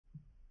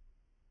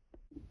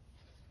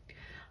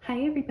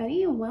Hi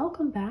everybody and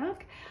welcome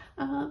back.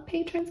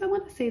 Patrons, I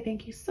want to say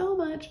thank you so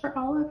much for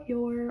all of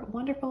your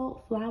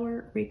wonderful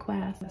flower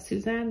requests.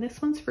 Suzanne, this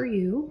one's for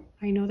you.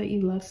 I know that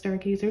you love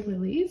Stargazer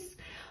lilies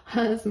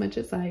as much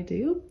as I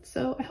do.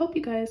 So I hope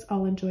you guys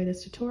all enjoy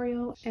this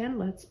tutorial and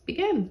let's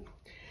begin.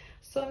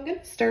 So I'm going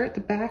to start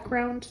the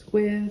background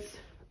with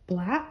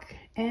black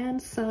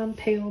and some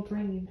pale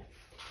green.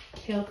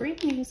 Pale green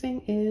I'm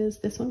using is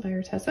this one by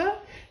Arteza,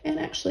 and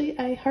actually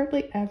I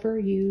hardly ever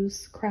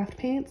use craft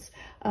paints,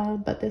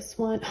 but this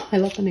one, I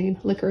love the name,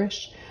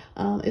 Licorice.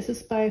 This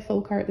is by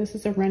Folk Art. This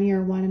is a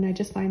runnier one, and I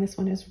just find this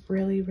one is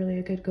really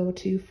a good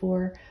go-to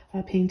for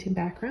painting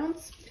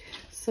backgrounds.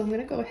 So I'm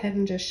going to go ahead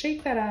and just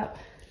shake that up.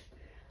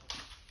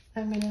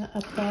 I'm going to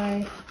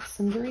apply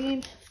some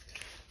green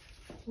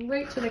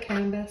right to the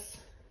canvas.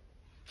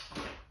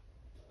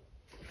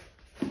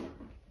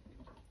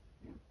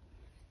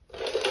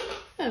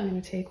 I'm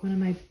going to take one of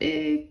my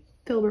big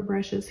filbert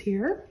brushes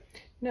here,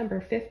 number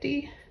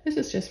 50. This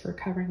is just for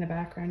covering the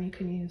background. You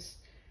can use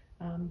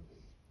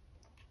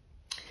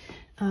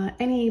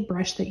any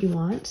brush that you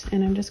want.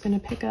 And I'm just going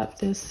to pick up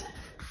this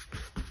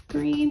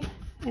green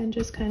and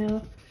just kind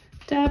of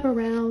dab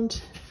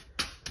around.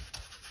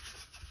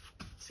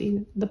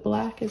 See, the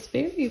black is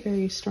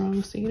very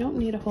strong, so you don't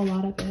need a whole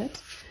lot of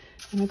it.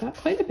 And I've got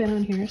quite a bit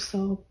on here,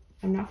 so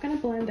I'm not going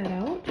to blend it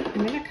out.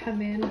 I'm going to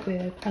come in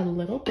with a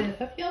little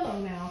bit of yellow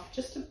now,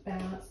 just to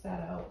balance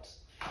that out.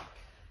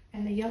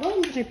 And the yellow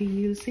I'm going to be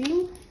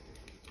using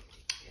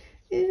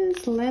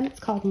is it's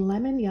called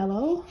Lemon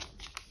Yellow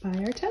by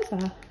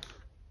Arteza.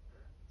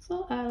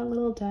 So I'll add a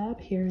little dab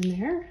here and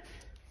there.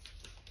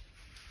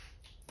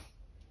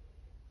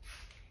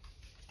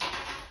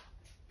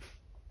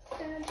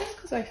 And just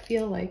because I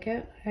feel like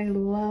it, I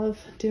love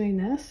doing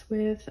this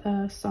with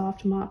a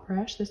soft mop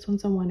brush. This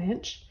one's a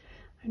 1-inch.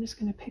 I'm just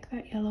going to pick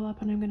that yellow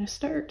up and I'm going to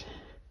start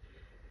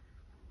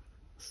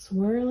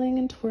swirling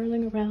and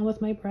twirling around with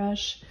my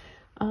brush.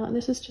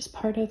 This is just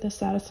part of the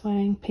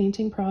satisfying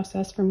painting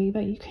process for me,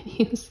 but you can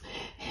use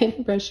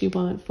any brush you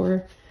want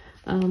for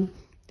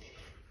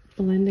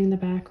blending the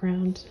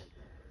background.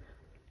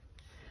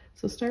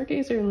 So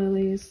Stargazer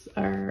lilies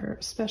are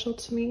special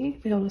to me.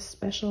 They hold a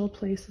special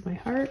place in my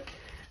heart.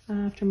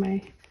 After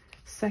my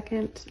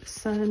second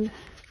son,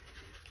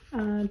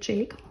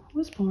 Jake,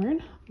 was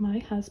born, my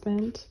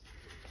husband,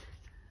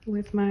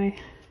 with my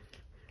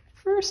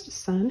first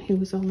son, who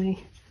was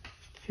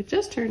had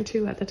just turned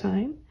 2 at the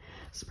time,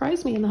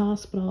 surprised me in the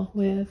hospital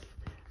with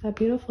a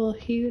beautiful,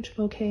 huge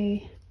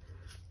bouquet,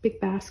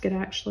 big basket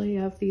actually,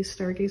 of these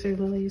Stargazer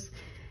lilies.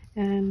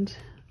 And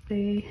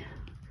they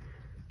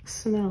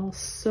smell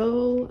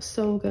so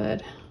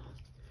good.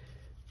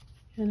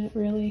 And it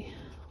really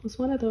was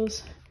one of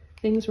those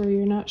things where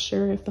you're not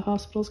sure if the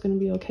hospital's going to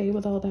be okay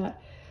with all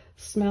that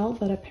smell,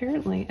 but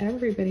apparently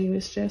everybody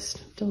was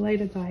just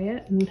delighted by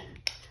it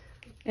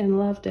and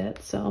loved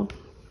it. So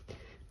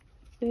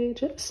they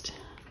just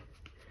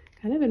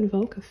kind of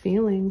invoke a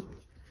feeling.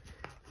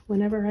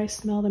 Whenever I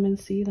smell them and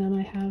see them,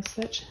 I have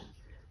such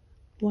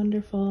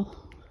wonderful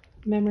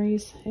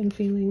memories and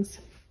feelings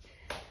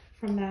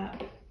from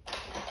that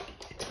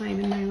time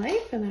in my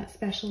life and that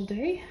special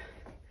day.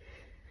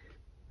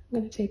 I'm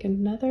going to take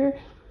another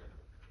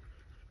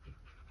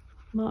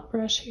mop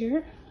brush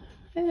here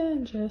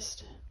and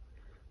just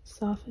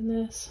soften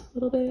this a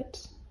little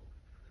bit.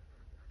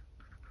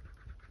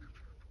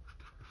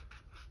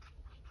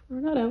 We're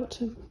not out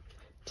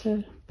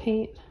to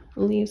paint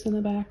leaves in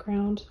the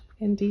background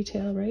in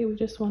detail, right? We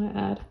just want to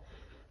add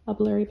a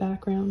blurry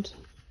background.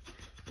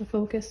 The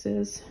focus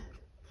is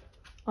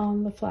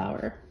on the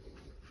flower.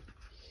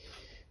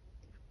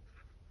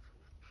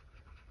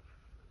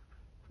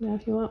 Now,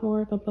 if you want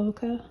more of a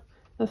bokeh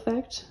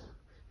effect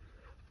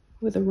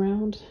with a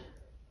round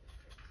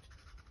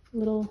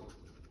little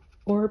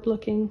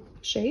orb-looking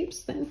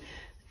shapes, then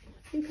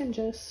you can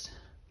just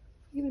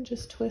even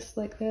just twist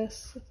like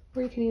this,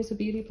 or you can use a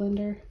beauty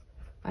blender.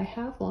 I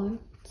have one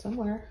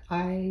somewhere.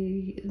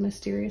 I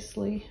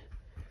mysteriously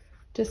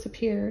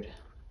disappeared.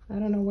 I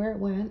don't know where it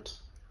went,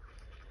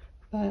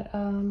 but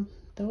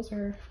those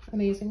are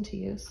amazing to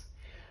use.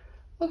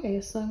 Okay,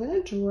 so I'm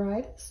going to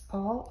dry this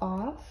all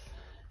off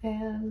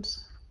and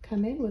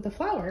come in with a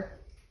flower.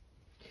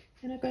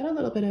 And I've got a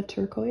little bit of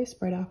turquoise,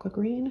 bright aqua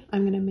green.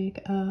 I'm going to make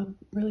a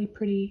really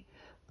pretty,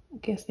 I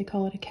guess they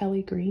call it a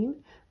Kelly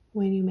green,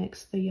 when you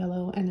mix the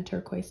yellow and the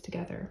turquoise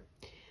together.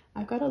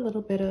 I've got a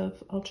little bit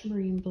of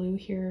ultramarine blue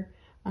here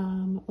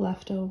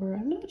left over.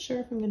 I'm not sure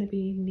if I'm going to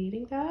be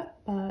needing that,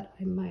 but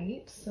I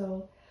might.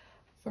 So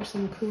for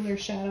some cooler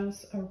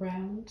shadows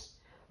around,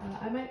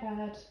 I might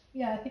add,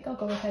 yeah, I think I'll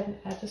go ahead and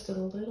add just a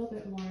little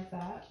bit more of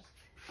that.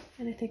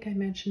 And I think I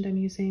mentioned I'm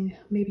using,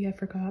 maybe I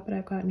forgot, but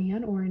I've got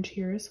neon orange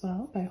here as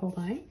well by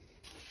Holbein.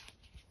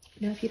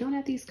 Now, if you don't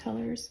have these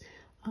colors,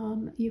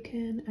 you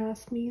can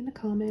ask me in the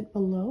comment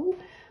below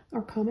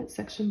or comment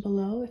section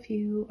below if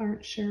you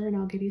aren't sure, and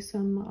I'll give you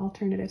some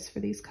alternatives for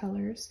these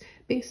colors.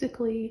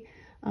 Basically,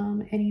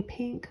 any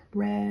pink,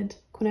 red,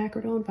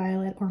 quinacridone,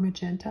 violet, or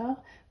magenta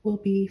will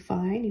be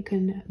fine. You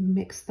can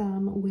mix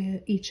them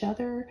with each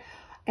other.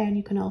 And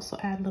you can also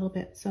add little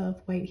bits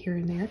of white here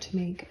and there to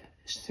make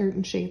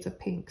certain shades of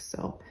pink.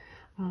 So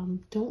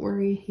don't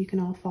worry, you can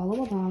all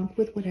follow along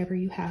with whatever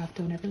you have.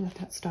 Don't ever let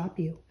that stop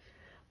you.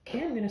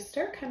 Okay, I'm going to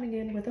start coming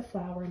in with a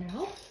flower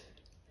now.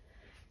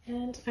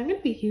 And I'm going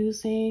to be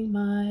using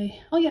my,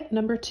 oh yeah,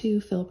 number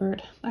 2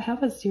 filbert. I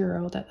have a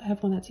 0, I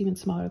have one that's even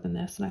smaller than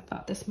this, and I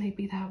thought this might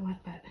be that one,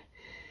 but.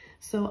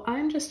 So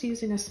I'm just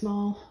using a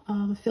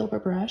small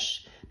filbert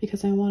brush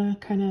because I want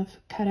to kind of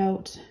cut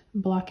out,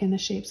 block in the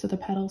shapes of the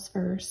petals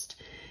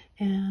first,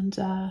 and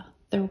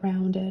they're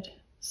rounded,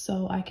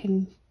 so I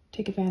can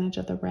take advantage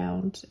of the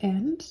round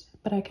end,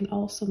 but I can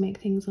also make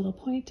things a little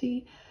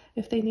pointy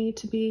if they need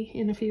to be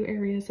in a few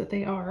areas that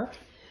they are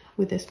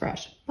with this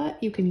brush,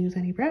 but you can use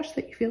any brush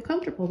that you feel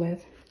comfortable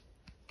with.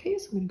 Okay,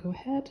 so I'm going to go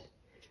ahead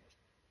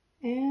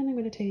and I'm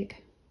going to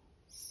take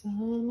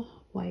some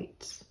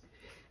white.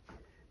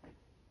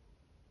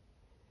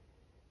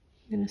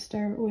 I'm going to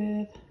start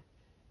with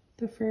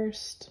the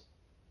first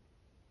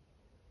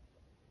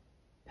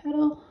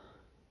petal,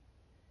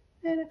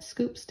 and it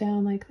scoops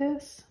down like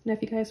this. Now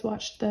if you guys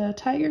watched the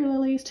Tiger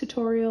Lilies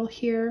tutorial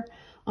here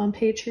on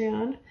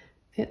Patreon,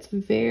 it's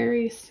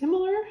very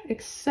similar,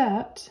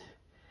 except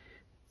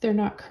they're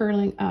not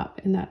curling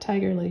up in that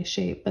tiger lily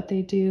shape, but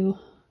they do,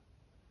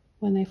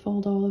 when they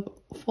fold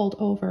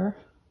over,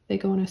 they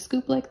go in a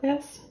scoop like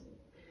this.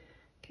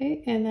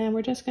 Okay, and then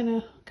we're just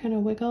gonna kind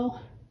of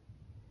wiggle,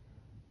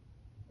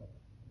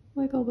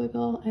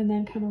 and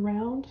then come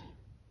around.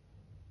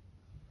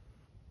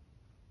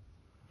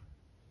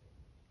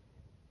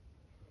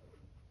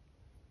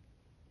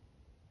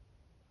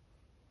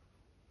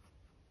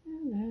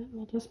 And then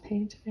we'll just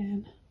paint it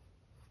in.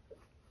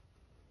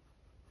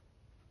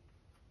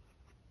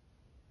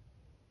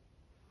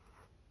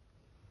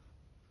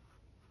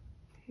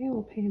 Okay,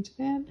 we'll paint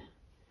it in.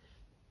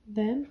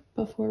 Then,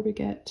 before we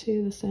get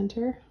to the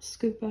center,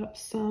 scoop up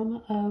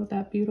some of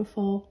that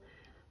beautiful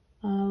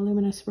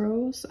luminous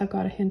rose. I've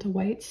got a hint of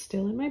white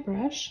still in my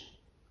brush.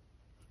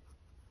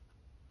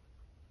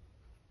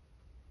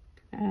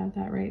 Add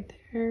that right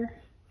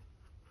there.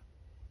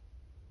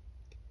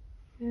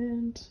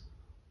 And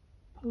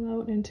pull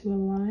out into a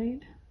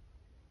line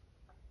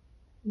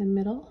in the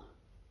middle.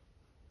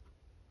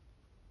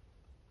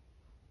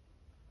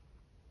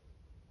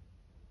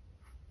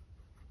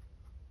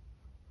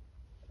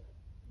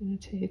 I'm going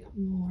to take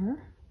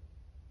more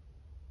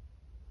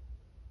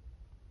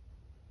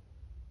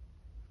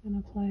and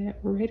apply it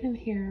right in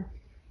here.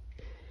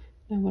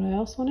 Now what I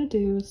also want to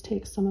do is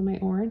take some of my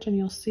orange, and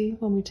you'll see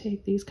when we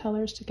take these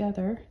colors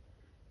together,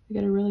 we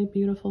get a really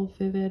beautiful,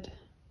 vivid,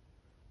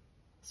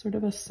 sort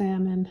of a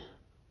salmon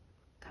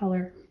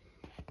color.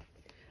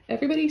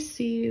 Everybody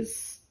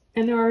sees,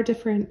 and there are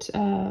different,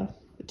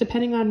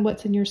 depending on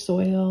what's in your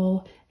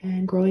soil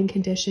and growing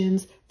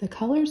conditions, the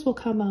colors will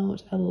come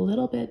out a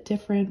little bit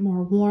different,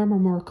 more warm or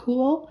more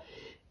cool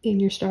in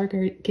your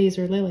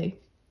Stargazer lily.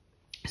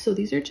 So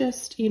these are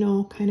just, you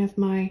know, kind of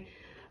my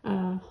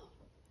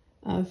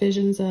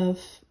visions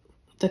of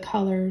the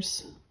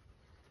colors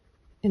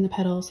in the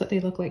petals that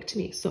they look like to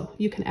me. So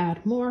you can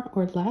add more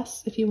or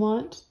less if you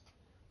want.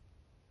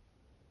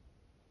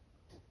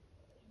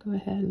 Go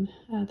ahead and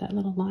add that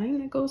little line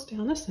that goes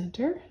down the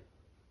center.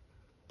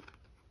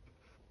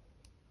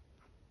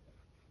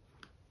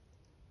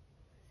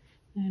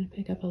 And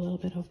pick up a little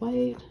bit of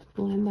white,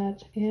 blend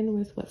that in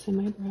with what's in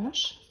my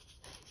brush.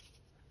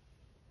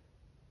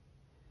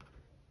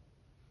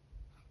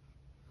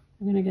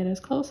 I'm going to get as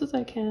close as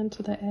I can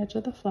to the edge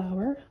of the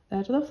flower. The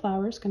edge of the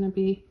flower is going to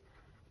be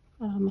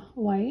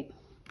white.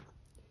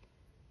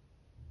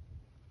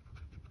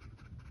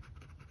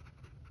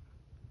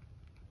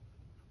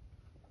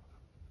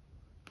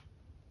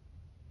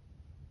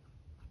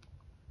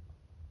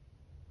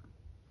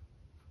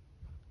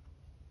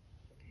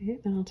 Okay,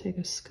 then I'll take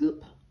a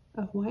scoop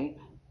of white.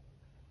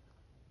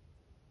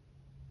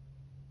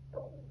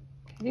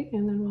 Okay,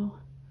 and then we'll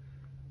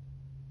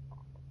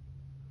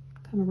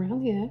come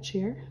around the edge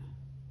here.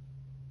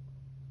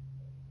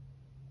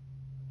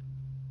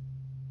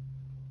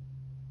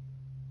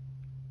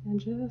 And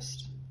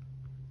just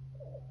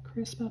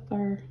crisp up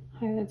our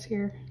highlights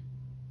here.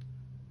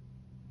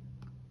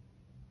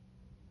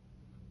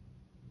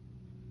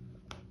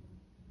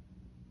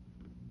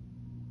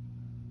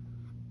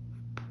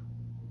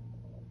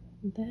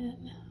 And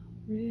then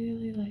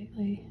really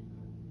lightly,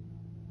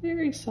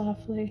 very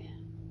softly,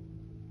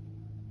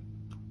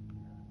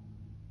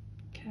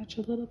 catch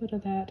a little bit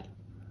of that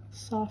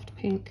soft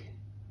pink.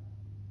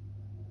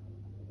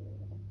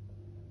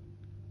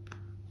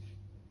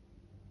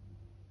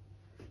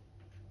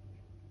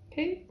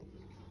 Okay.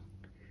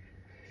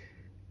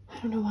 I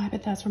don't know why,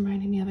 but that's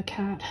reminding me of a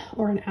cat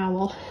or an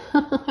owl.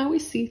 I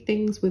always see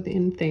things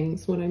within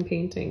things when I'm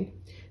painting.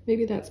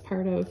 Maybe that's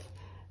part of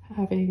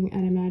having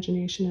an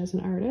imagination as an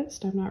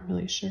artist. I'm not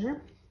really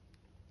sure.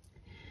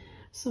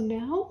 So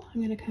now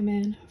I'm going to come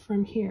in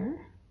from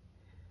here,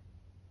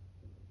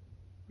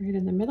 right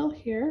in the middle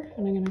here,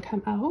 and I'm going to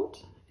come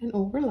out and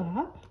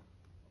overlap,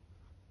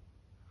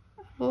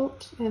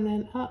 out and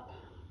then up.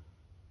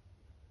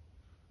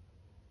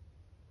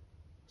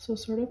 So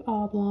sort of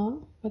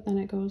oblong, but then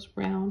it goes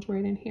round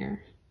right in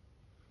here.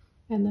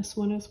 And this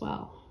one as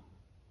well.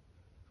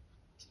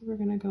 So we're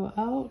going to go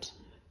out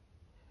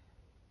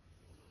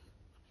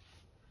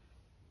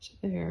to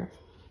there.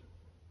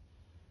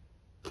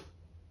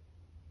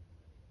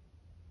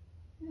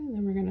 And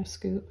then we're going to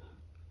scoop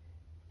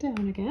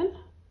down again.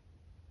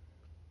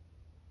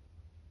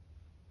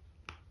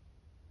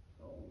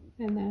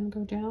 And then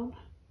go down.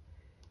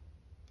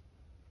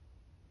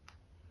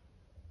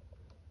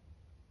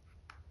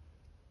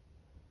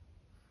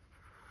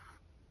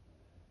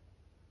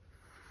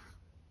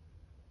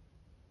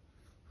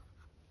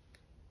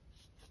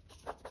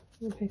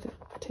 And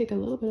take a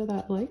little bit of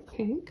that light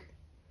pink.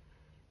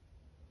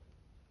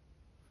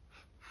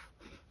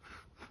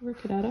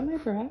 Work it out on my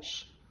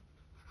brush.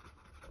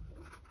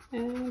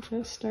 And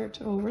just start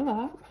to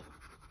overlap.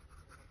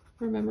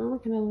 Remember, we're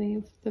going to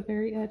leave the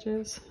very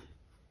edges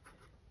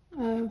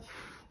of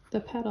the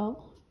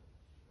petal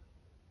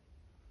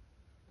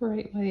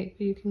bright white,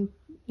 but you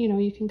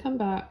can come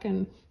back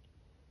and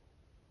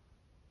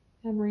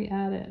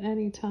re-add it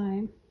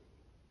anytime.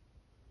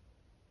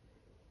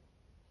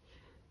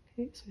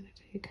 Okay, so I'm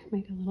going to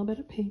make a little bit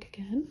of pink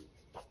again.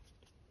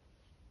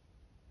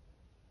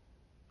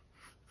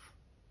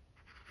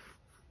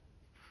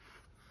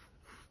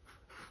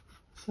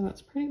 So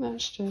it's pretty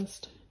much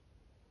just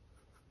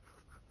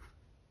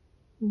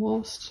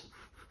most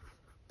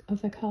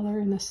of the color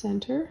in the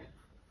center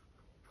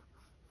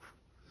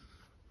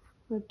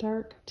with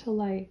dark to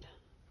light.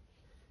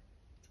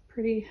 It's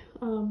pretty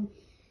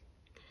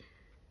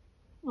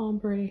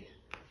ombre.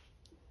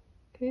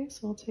 Okay,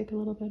 so I'll take a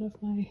little bit of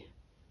my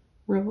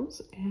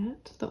rose,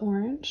 add the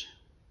orange.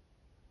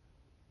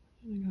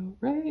 I'm gonna go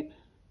right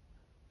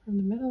from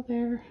the middle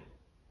there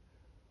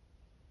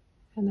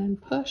and then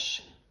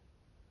push.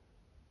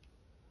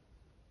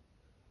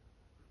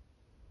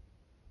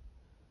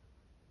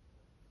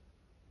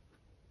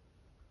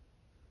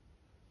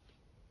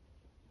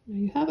 Now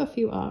you have a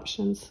few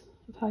options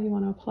of how you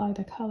want to apply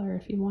the color.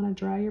 If you want to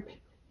dry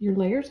your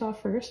layers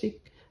off first, you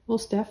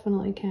most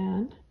definitely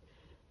can.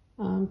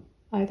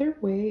 Either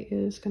way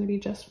is going to be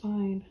just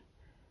fine.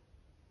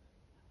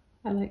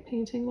 I like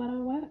painting wet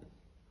on wet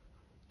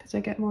because I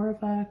get more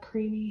of a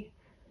creamy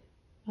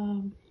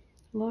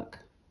look.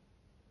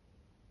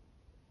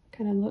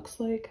 Kind of looks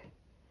like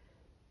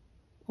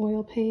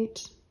oil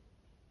paint,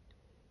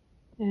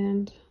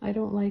 and I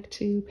don't like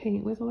to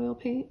paint with oil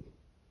paint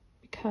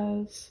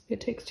because it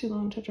takes too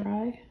long to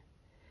dry.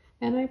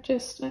 And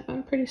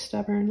I'm pretty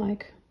stubborn.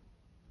 Like,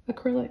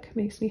 acrylic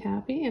makes me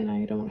happy, and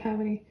I don't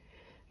have any,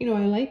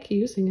 I like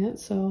using it,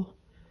 so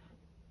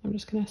I'm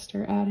just gonna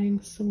start adding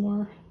some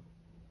more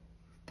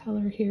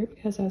color here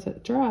because as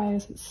it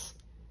dries, it's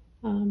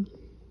drying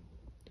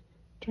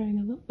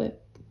a little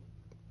bit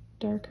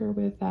darker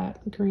with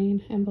that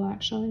green and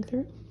black showing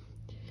through.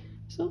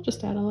 So I'll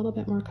just add a little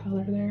bit more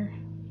color there.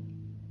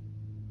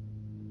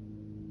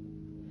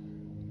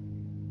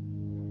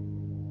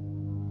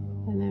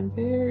 And then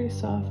very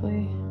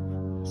softly,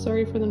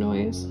 sorry for the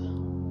noise,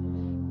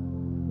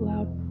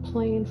 loud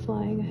plane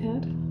flying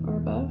ahead or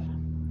above.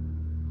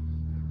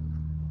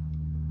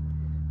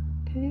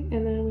 Okay,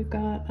 and then we've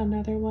got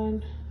another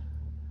one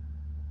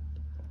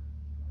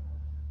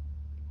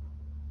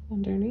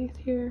underneath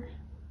here.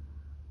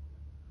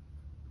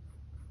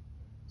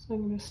 So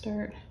I'm going to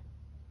start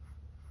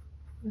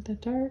with a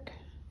dark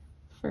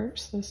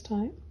first this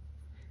time,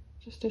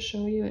 just to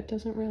show you it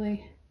doesn't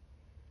really,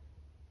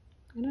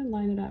 I'm going to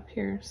line it up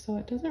here, so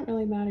it doesn't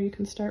really matter. You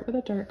can start with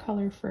a dark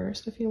color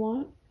first if you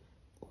want,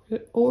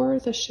 or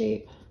the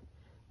shape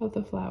of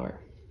the flower.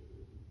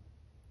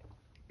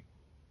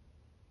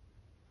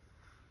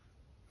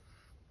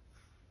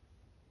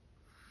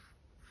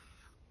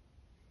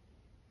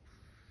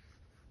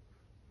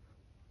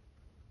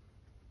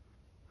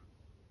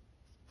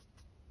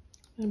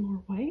 And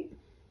more white,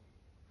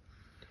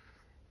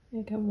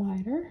 make it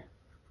wider.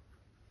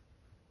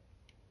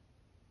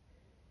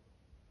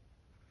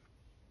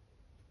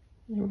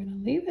 And then we're going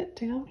to leave it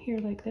down here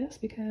like this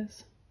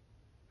because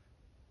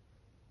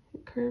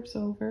it curves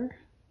over.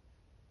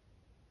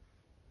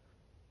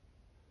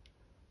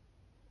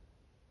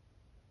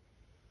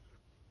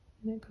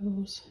 And it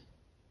goes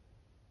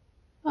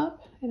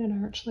up in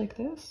an arch like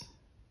this.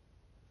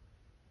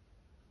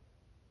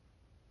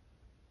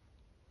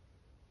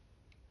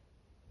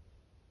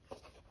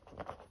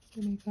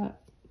 And we've got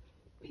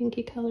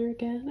pinky color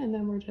again, and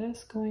then we're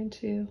just going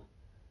to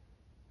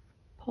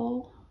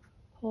pull,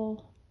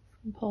 pull,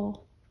 and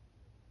pull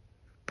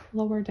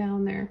lower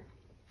down there.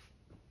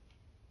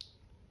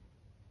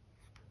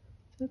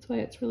 So that's why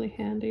it's really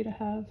handy to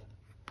have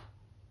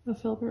a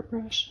filbert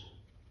brush.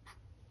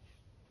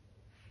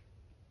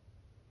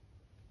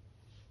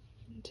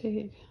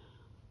 Take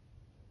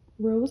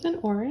rose and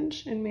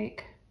orange and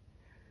make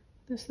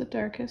this the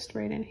darkest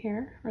right in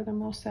here, or the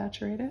most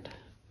saturated.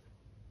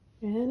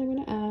 And I'm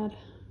going to add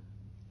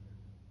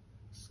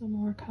some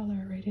more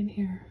color right in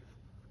here.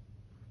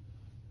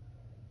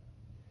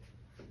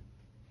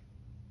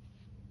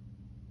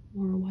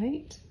 More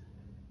white.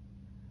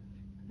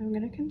 I'm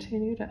going to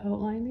continue to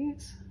outline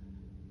these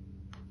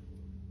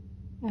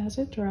as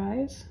it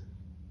dries.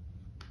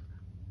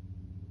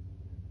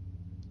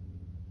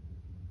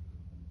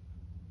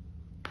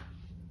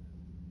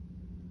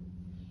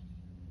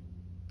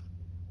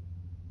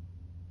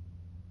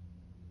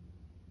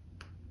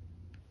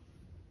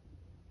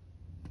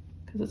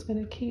 Because it's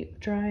going to keep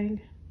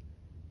drying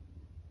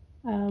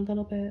a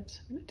little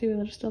bit. I'm going to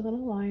do just a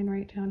little line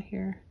right down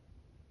here.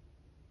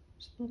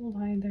 Just a little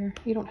line there.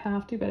 You don't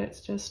have to, but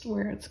it's just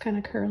where it's kind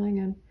of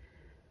curling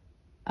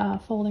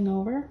and folding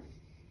over.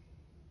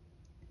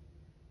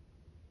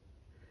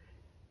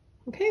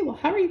 Okay, well,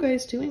 how are you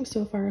guys doing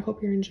so far? I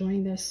hope you're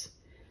enjoying this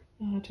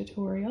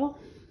tutorial.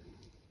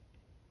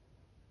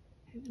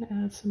 I'm going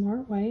to add some more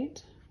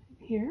white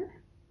here.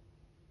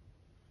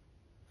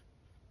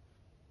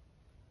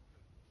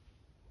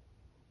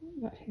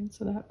 Got hints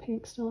of that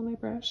pink still in my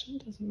brush.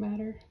 It doesn't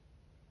matter.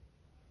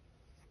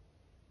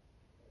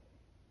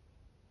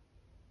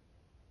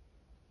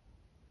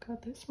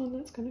 Got this one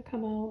that's going to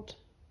come out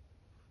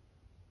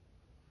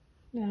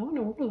now and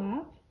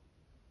overlap.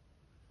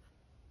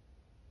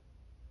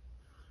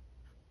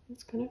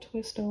 It's going to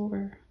twist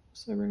over.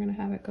 So we're going to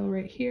have it go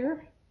right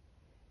here.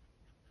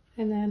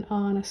 And then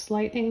on a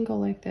slight angle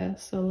like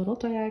this, a little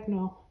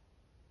diagonal.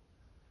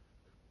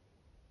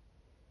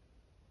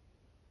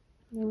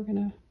 And then we're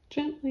going to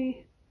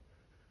gently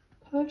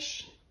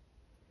push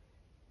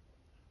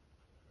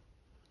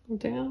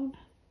down.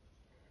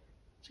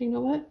 So you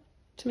know what?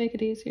 To make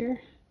it easier,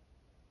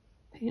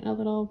 paint a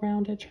little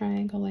rounded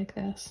triangle like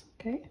this.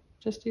 Okay,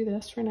 just do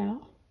this for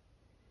now.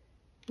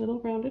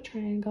 Little rounded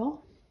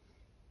triangle.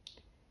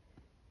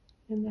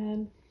 And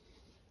then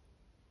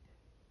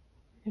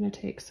we're going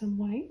to take some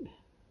white.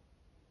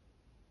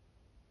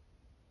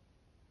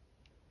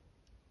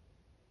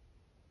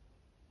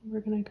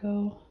 We're going to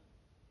go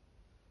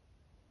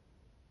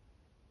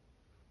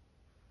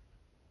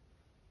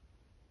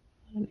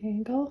on an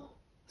angle.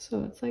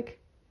 So it's like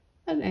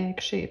an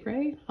egg shape,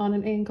 right? On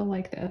an angle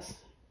like this.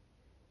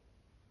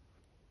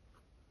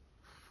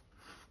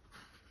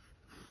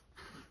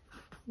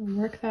 And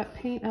work that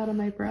paint out of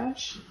my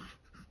brush.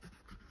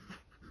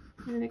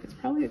 I think it's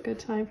probably a good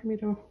time for me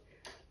to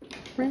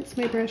rinse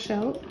my brush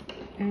out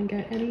and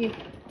get any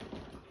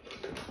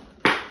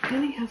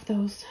of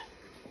those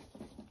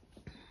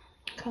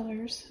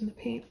colors in the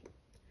paint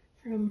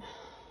from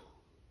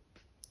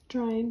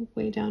drying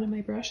way down in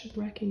my brush and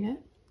wrecking it.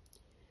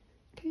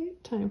 Okay,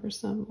 time for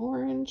some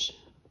orange,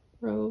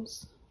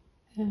 rose,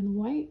 and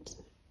white.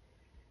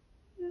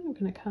 And I'm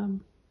going to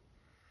come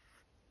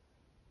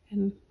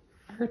and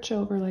arch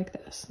over like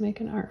this,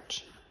 make an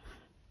arch.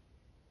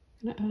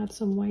 I'm going to add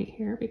some white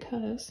here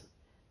because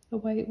the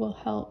white will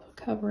help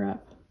cover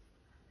up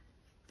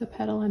the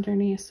petal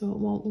underneath so it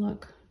won't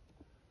look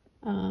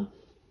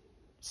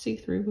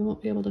see-through. We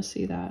won't be able to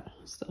see that.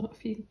 So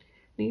if you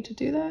need to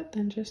do that,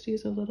 then just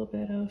use a little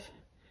bit of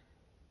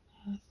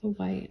the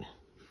white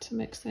to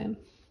mix in.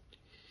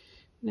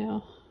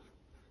 Now,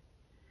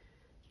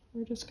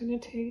 we're just going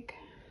to take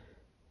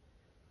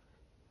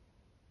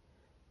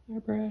our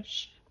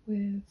brush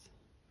with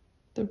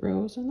the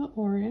rose and the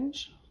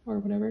orange, or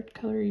whatever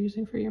color you're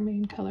using for your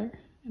main color,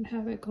 and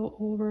have it go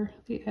over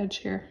the edge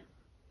here.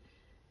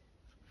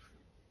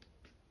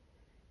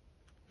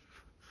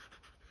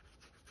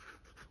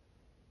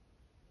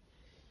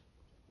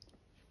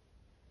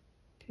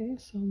 Okay,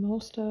 so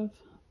most of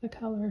the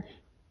color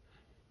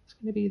is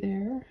going to be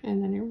there,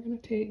 and then we're going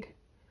to take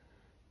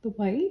the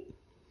white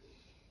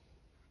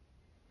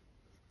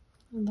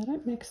and let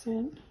it mix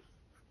in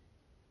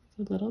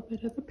with a little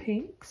bit of the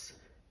pinks.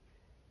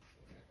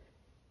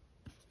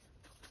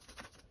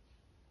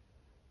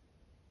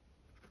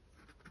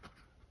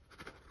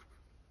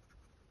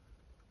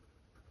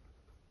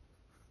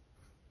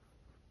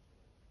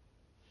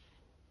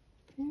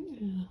 Okay,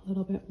 and a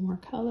little bit more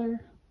color.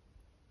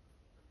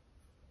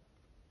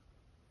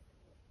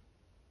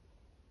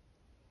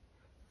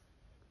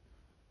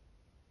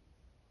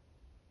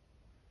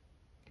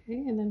 Okay,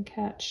 and then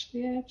catch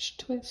the edge,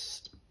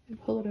 twist, and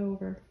pull it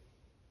over.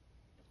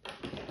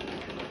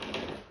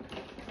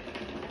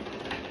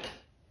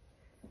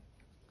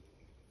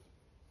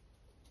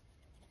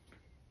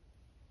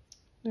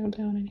 Now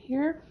down in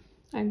here,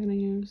 I'm going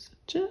to use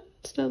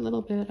just a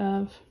little bit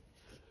of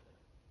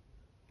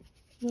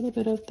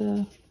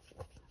the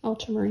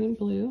ultramarine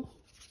blue.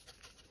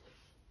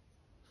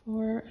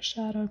 For a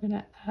shadow, I'm going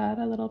to add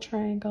a little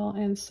triangle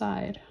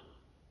inside.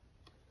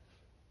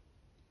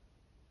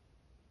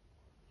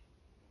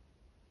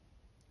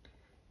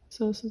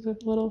 So this is a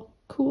little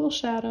cool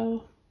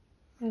shadow,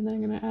 and then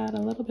I'm going to add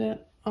a little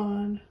bit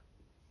on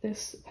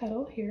this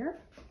petal here.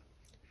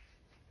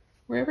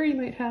 Wherever you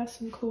might have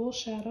some cool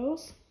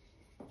shadows.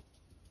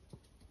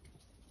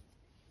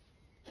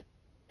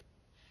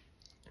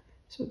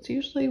 So it's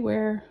usually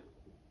where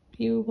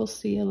you will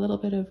see a little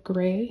bit of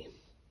gray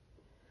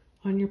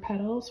on your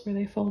petals where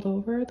they fold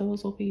over.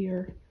 Those will be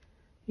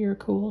your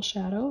cool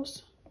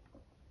shadows.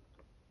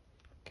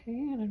 Okay,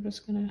 and I'm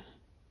just gonna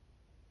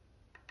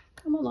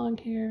come along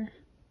here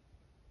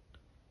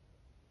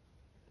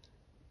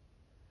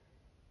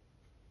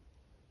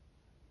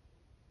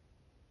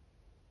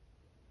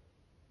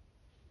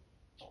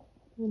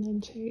And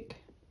then take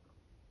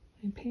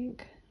my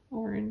pink,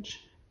 orange.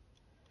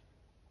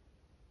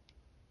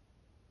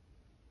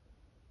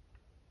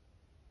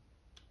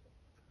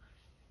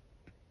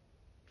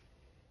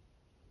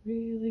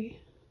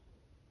 Really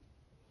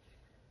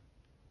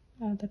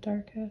add the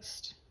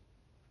darkest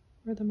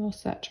or the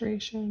most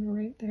saturation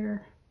right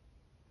there.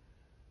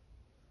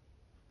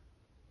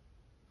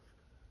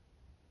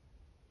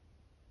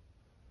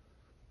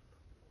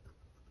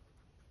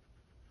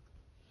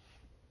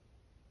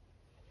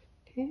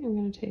 Okay, I'm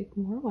going to take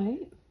more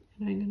white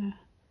and I'm going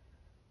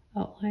to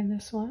outline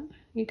this one.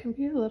 You can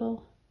be a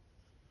little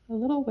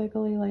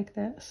wiggly like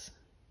this,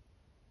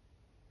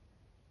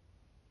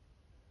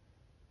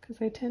 because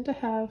I tend to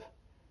have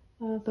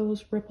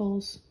those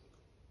ripples.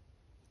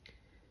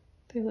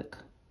 They look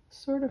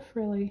sort of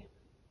frilly.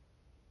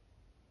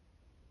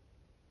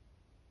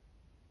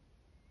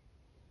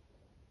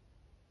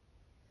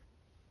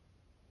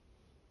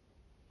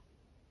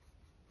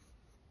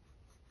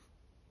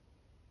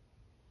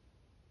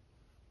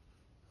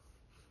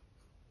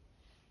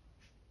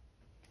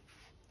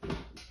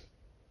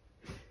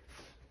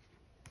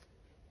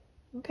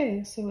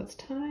 Okay, so it's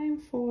time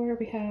for,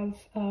 we have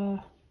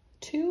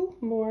 2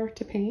 more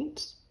to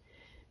paint,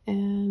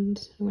 and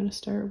I'm going to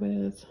start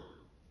with,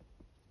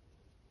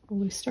 well,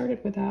 we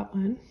started with that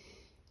one,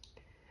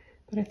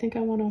 but I think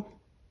I want to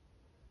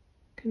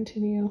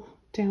continue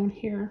down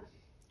here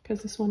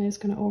because this one is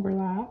going to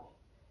overlap.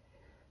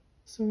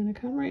 So I'm going to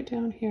come right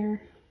down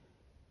here.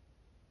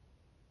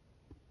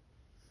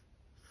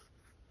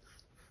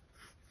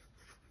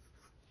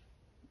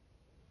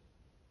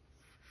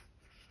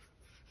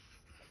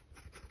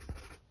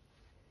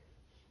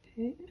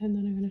 Okay, and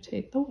then I'm going to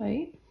take the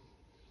white.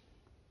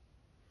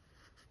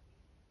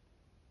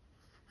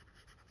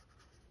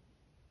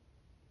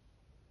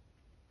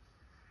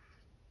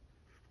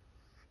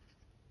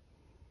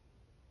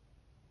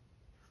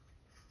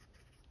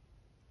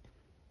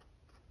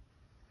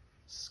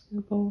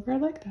 Scoop over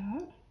like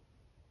that.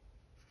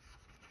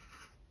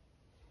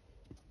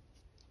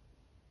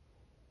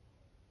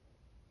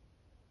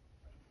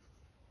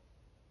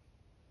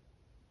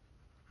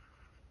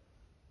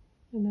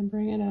 And then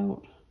bring it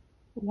out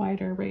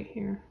wider right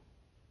here.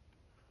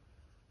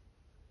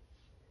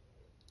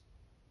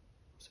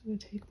 So I'm going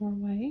to take more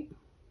white.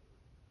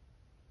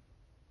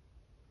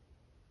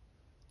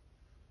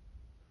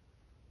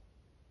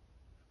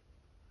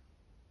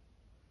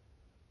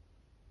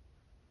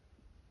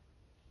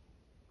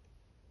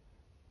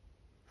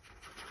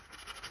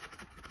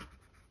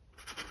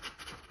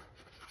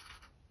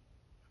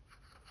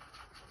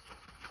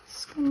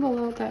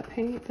 Scumble out that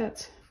paint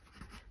that's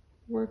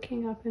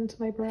working up into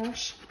my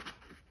brush.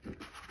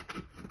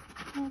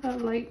 All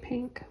that light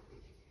pink.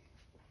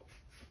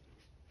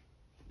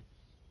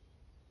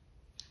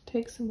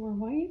 Take some more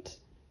white.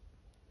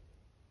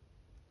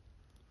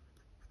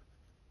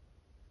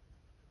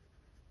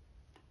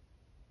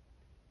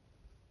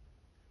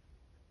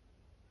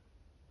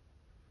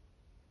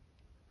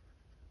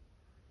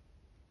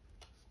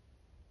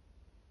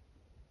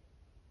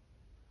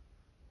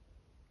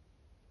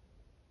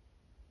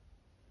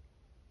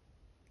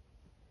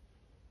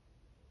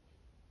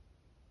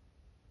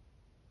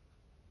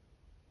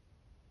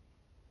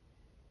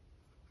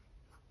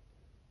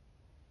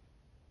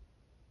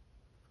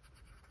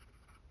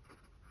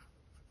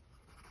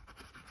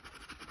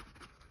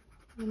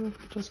 And we'll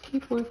just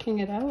keep working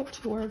it out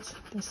towards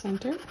the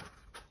center.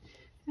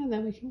 And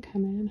then we can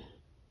come in,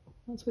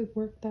 once we've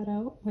worked that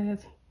out,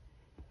 with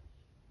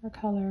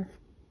our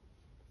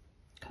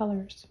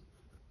colors.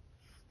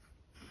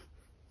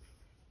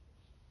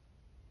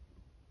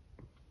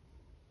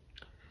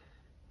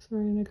 So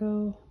we're going to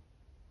go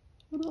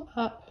a little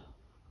up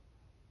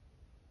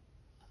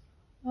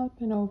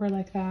and over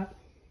like that.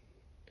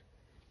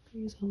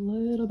 Use a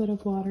little bit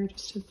of water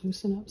just to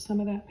loosen up some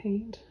of that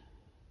paint.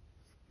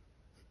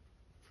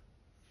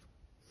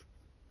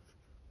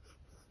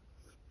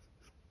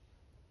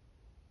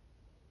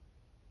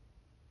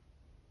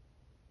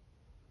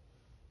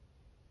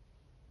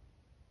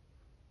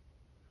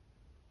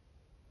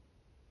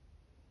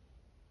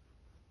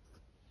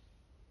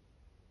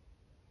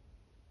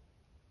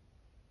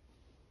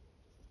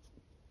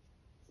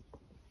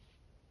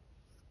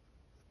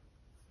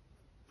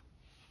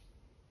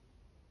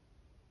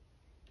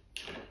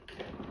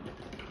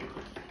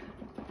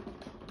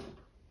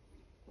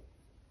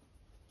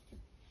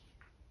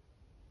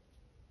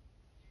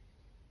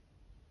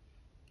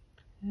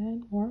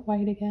 And more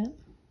white again.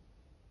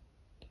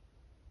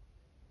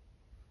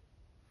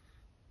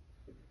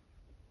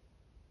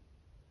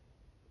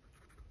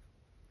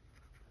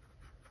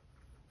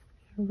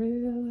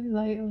 Really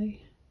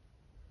lightly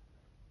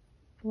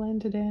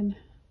blend it in.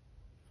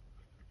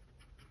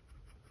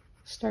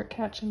 Start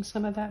catching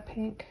some of that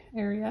pink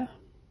area.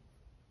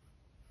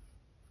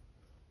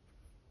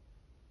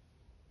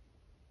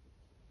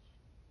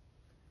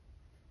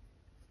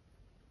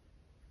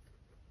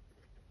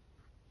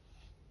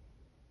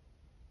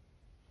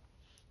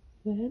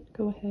 Then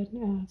go ahead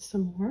and add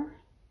some more.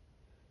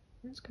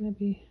 There's going to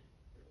be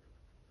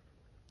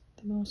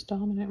the most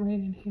dominant right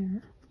in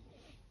here.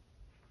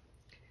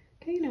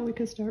 Okay, now we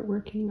can start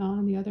working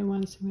on the other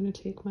one. So I'm going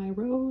to take my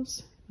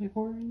rose, my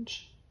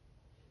orange,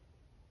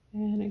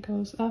 and it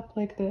goes up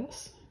like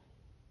this,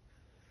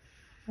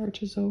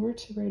 arches over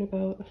to right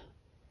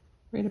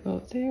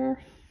about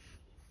there.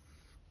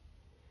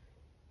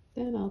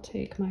 Then I'll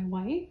take my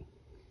white,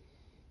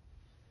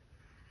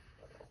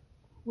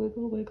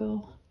 wiggle,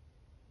 wiggle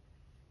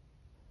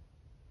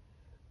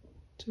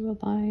to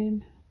a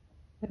line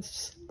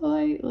that's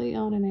slightly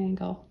on an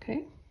angle,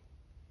 okay?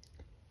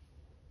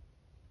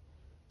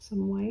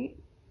 Some white.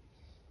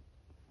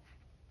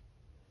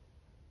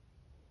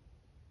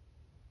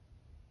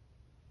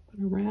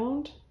 Put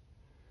around.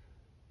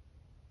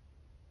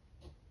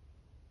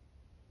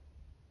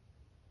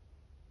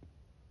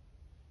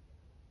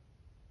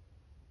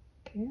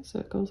 Okay, so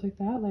it goes like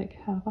that, like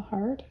half a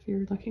heart if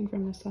you're looking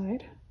from the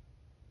side.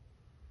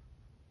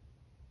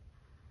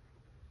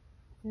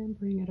 And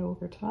bring it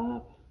over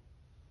top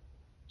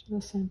to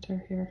the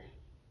center here.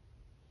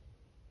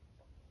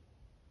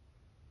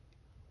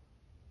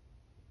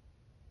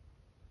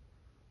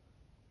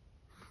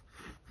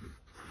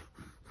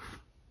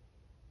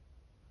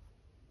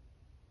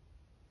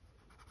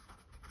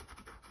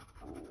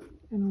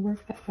 And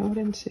work that out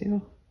into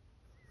the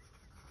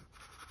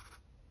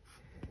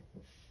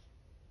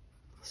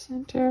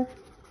center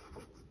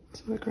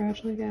so it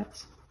gradually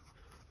gets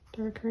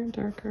darker and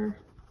darker.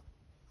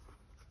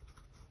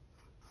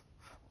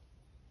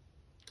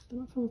 Then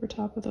I'll come over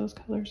top of those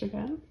colors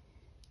again.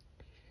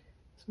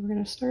 So we're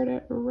going to start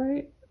it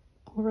right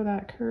over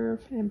that curve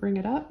and bring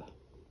it up.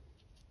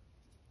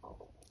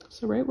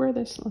 So right where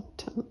this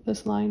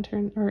line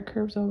turns, or it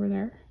curves over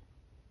there,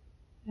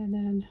 and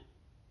then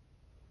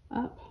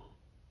up.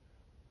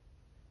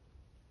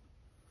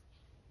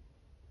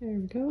 There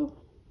we go.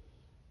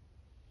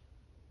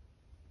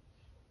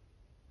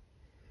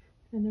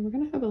 And then we're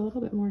going to have a little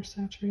bit more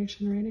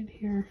saturation right in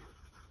here.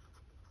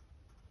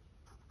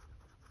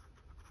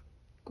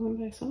 Going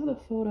by some of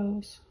the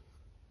photos,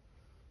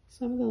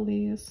 some of the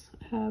leaves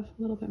have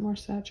a little bit more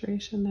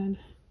saturation than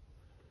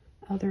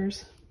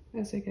others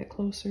as they get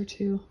closer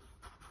to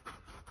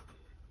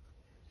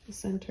the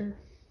center.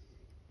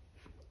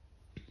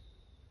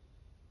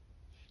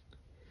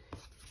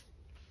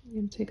 I'm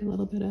going to take a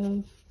little bit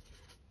of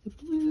the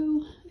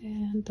blue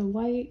and the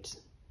white,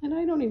 and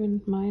I don't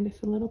even mind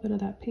if a little bit of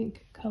that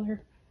pink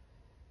color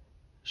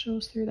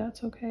shows through,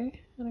 that's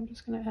okay. And I'm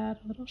just going to add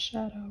a little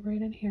shadow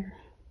right in here.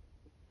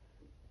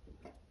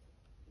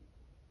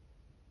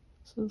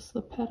 So this is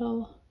the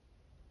petal,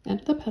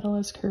 and the petal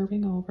is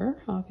curving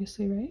over,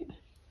 obviously, right?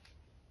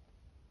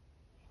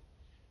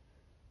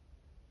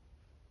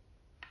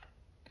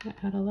 Gonna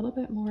add a little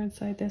bit more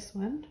inside this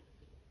one,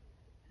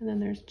 and then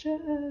there's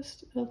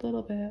just a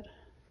little bit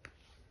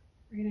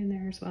right in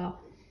there as well.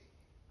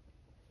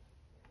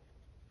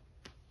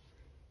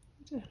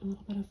 Let's add a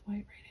little bit of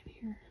white right in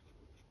here.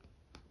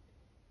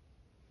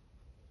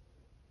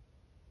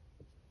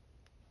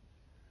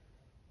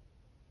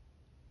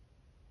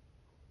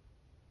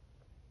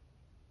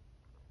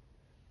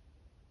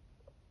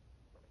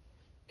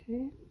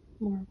 Okay,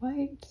 more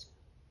white.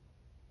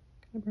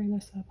 Gonna bring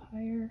this up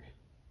higher.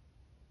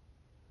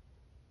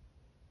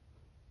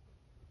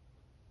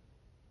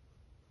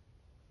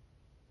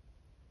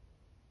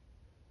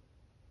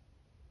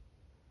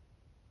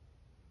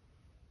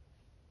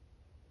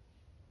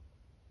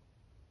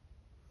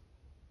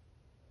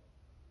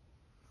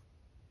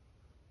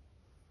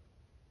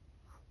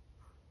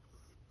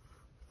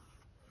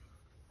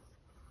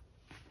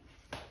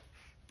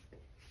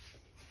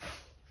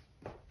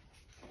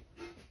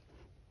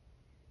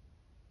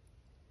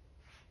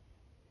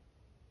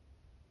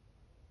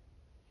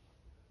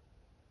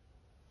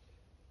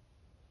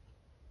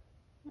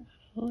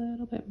 A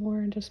little bit more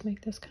and just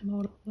make this come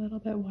out a little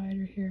bit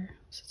wider here.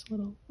 Just a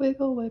little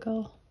wiggle,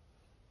 wiggle.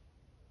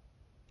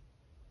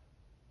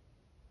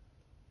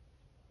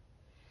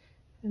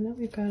 And then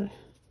we've got a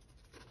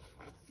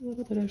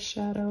little bit of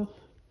shadow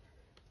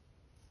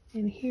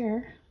in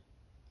here.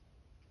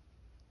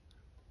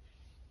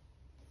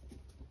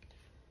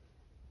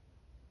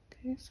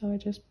 Okay, so I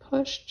just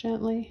push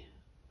gently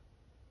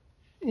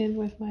in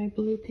with my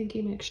blue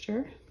pinky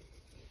mixture.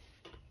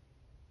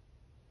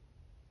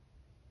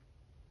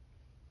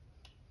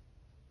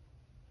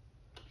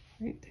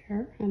 Right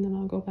there, and then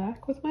I'll go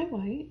back with my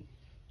white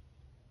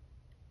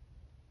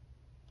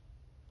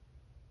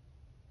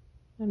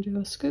and do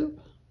a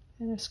scoop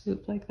and a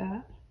scoop like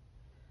that,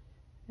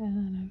 and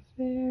then a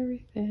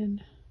very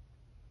thin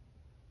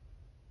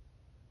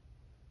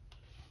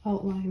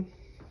outline.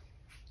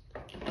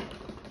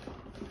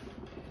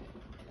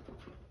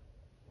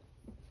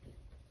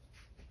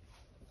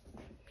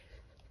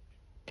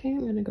 Okay, I'm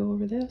going to go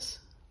over this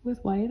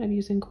with white. I'm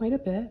using quite a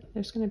bit.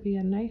 There's going to be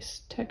a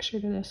nice texture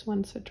to this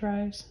once it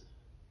dries.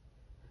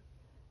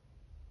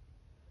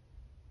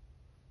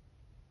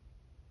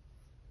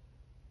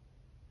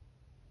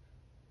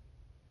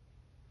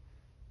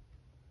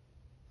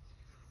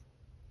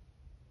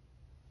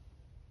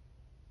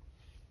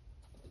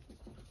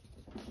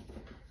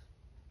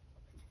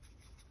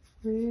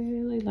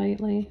 really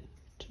lightly,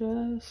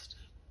 just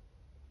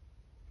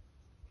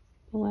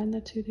blend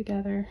the two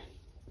together.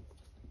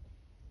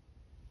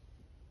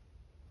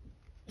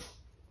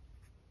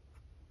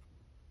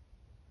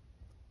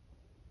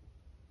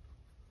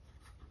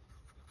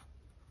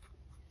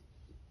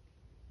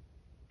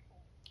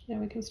 Yeah,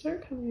 we can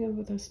start coming in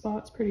with the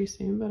spots pretty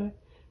soon, but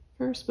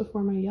first,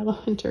 before my yellow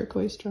and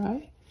turquoise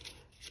dry,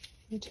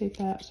 I take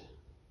that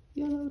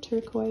yellow,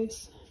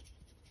 turquoise,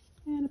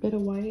 and a bit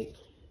of white.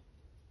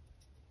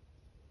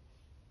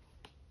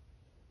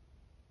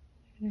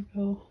 I'm gonna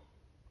go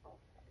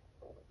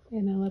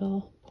in a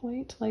little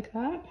point like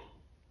that.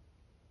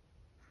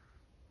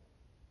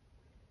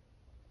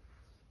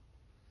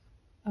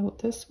 Out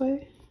this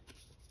way.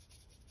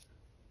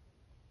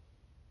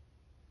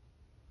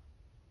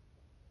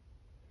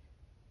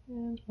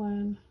 And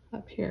one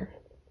up here.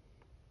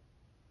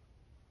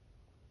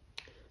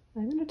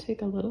 I'm going to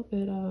take a little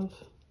bit of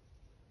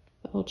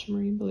the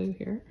ultramarine blue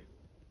here,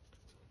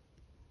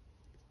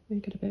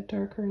 make it a bit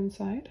darker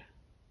inside.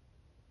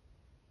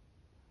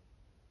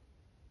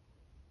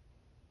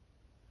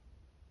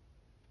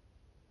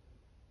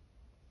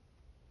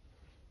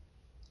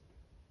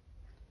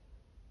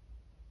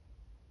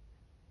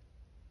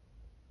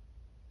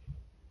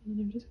 And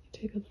then I'm just going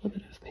to take a little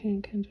bit of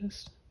pink and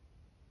just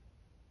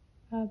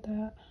add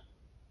that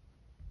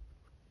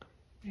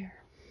there.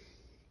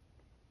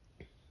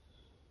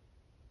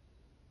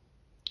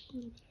 A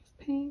little bit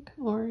of pink,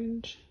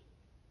 orange.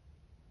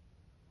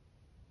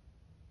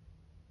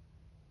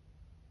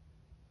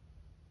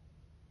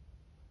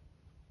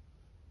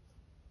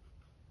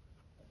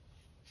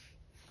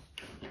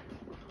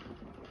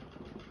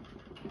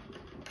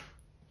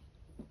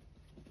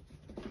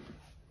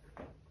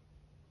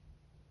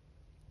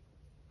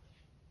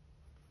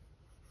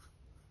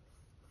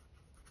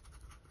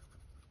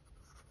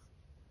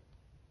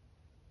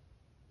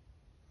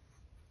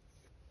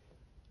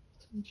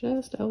 So I'm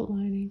just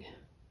outlining.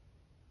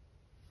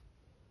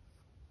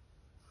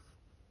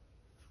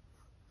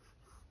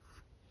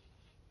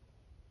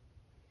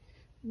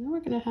 And then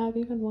we're going to have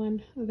even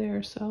one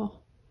there, so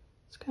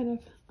it's kind of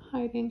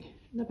hiding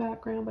in the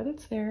background, but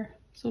it's there.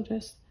 So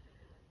just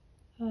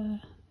a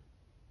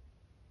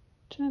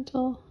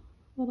gentle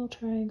little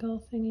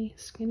triangle thingy,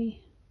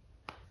 skinny,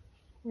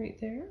 right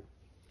there.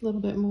 A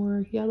little bit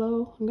more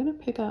yellow. I'm going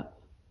to pick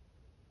up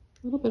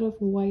a little bit of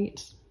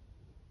white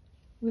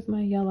with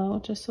my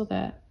yellow just so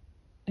that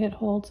it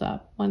holds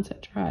up once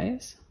it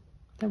dries.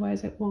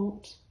 Otherwise it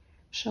won't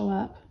show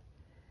up.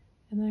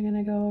 And then I'm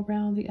going to go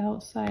around the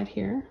outside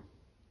here.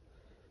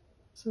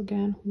 So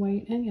again,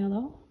 white and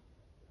yellow.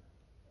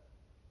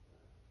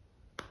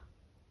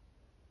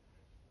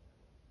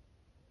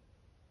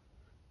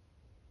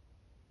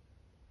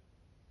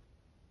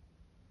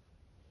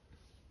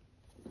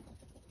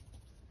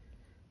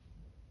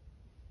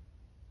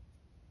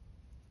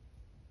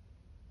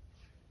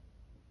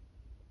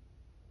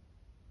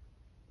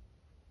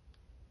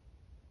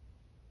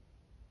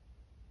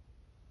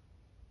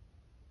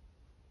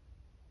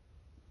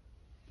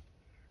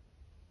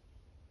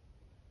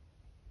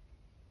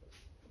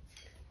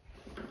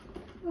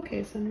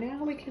 Okay, so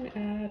now we can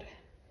add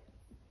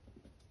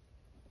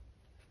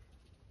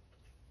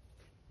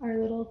our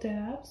little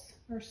dabs,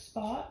 our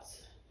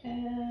spots.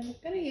 And I'm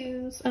going to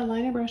use a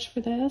liner brush for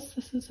this.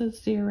 This is a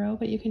 0,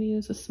 but you can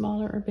use a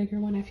smaller or bigger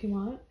one if you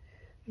want.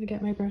 I'm going to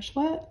get my brush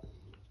wet.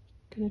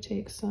 I'm going to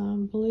take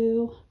some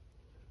blue,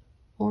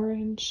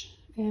 orange,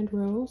 and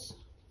rose.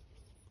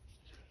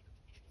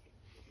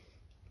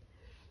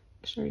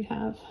 Make sure you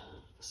have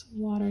some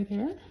water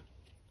there.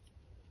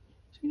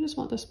 So you just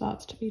want the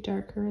spots to be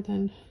darker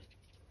than,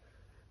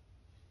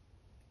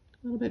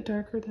 a little bit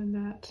darker than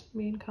that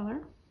main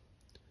color.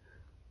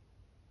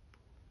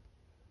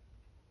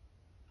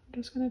 I'm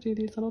just going to do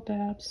these little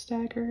dabs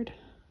staggered.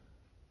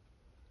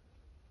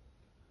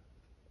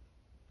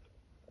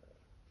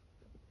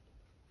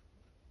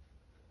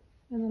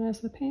 And then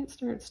as the paint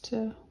starts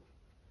to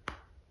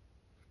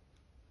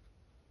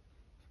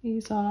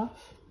ease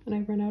off and I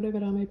run out of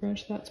it on my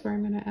brush, that's where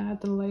I'm going to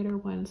add the lighter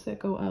ones that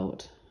go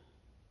out.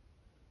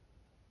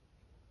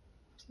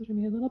 So there's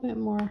going to be a little bit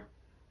more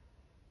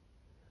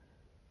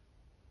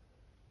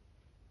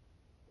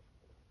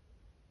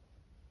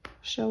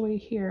showy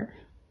here.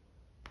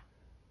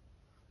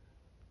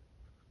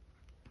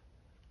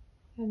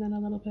 And then a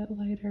little bit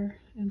lighter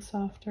and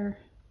softer.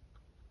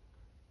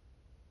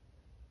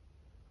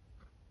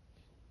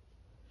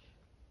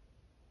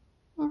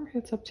 Or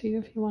it's up to you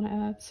if you want to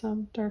add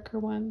some darker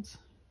ones.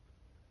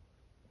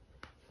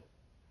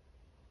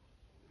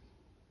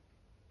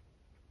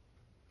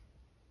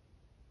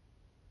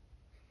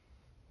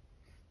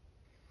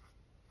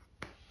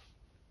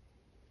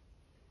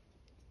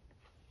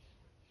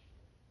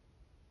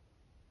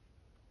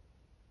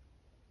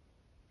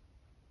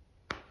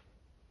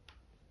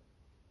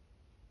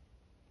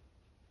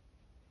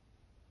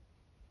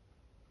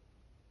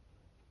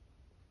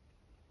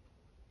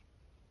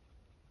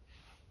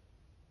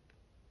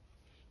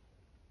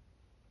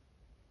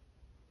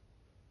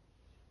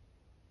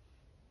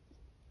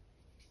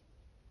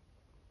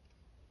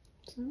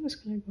 So I'm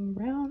just going to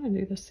go around and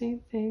do the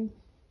same thing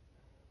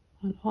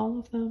on all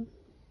of them.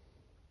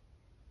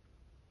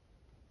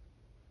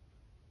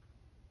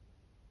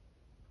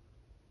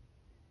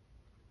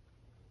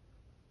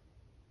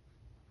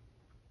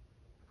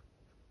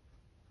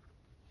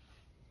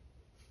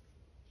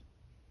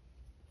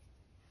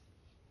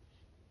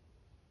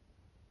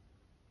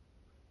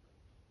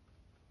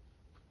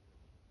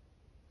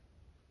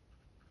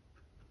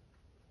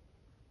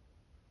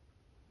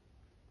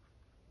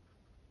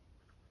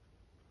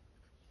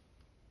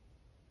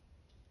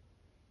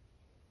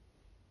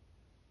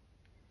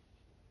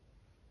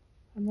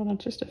 And then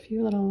just a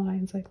few little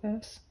lines like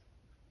this.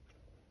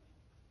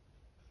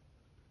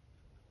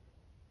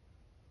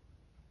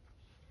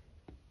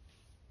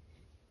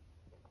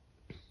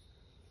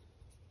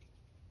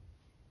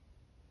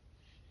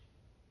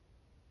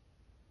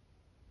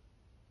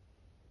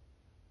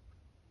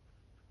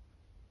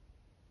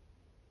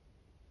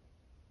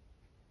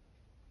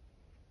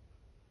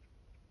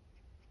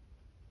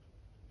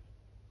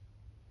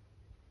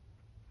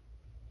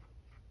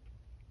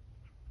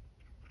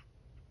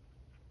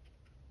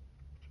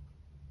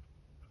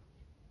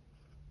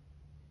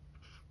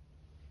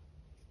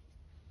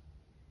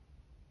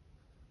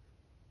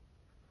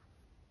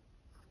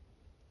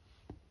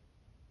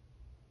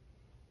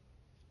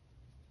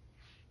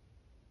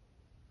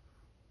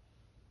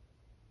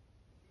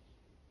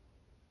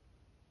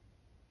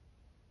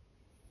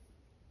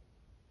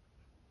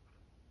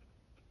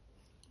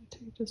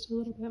 Take just a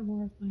little bit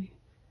more of my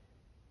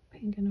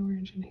pink and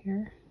orange in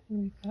here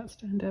and make that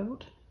stand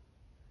out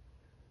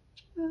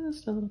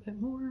just a little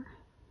bit more.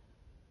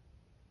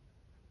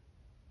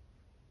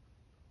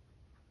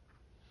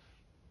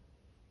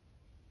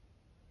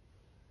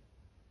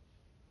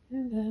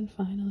 And then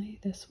finally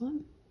this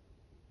one.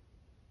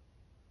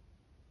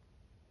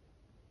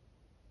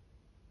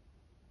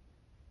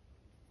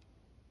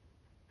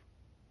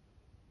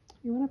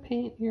 You want to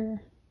paint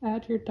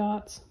add your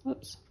dots,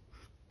 whoops,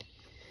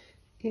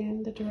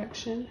 in the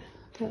direction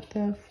that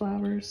the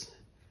flower's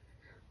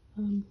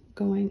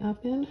going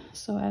up in.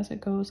 So as it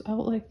goes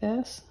out like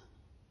this,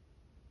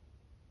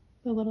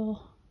 the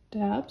little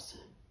dabs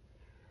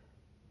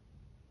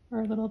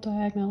are a little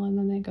diagonal and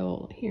then they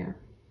go here.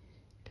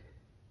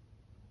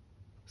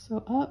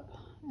 So up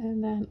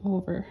and then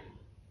over.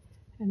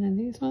 And then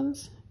these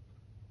ones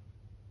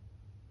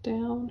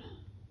down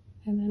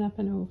and then up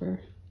and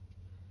over.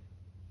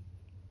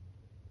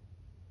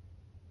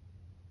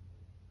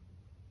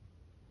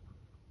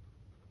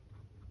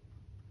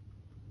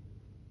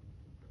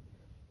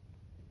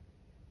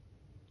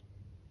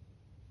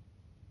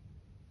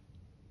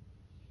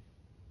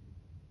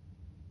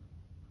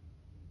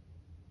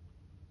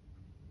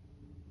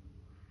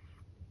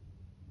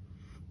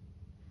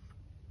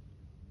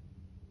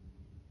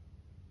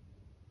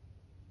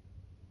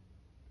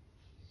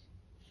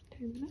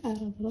 Okay, I'm going to add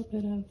a little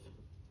bit of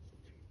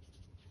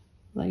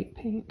light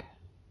pink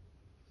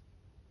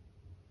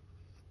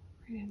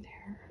right in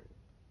there.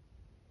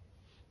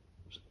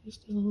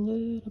 Just a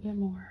little bit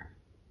more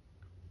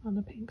on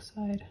the pink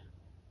side.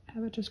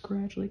 Have it just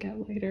gradually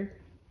get lighter.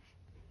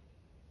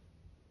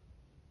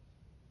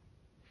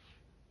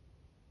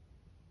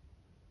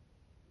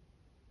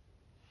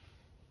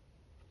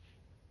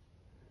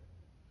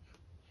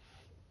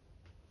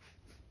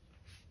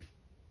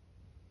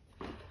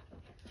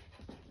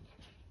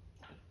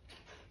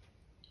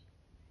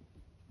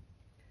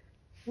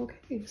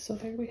 Okay, so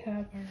there we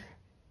have our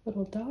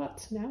little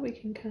dots. Now we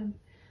can come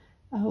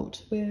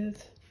out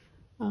with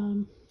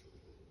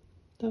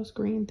those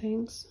green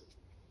things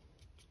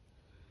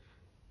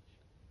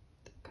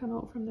that come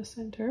out from the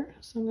center.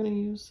 So I'm going to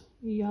use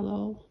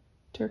yellow,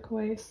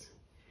 turquoise,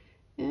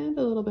 and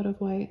a little bit of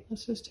white.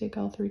 Let's just take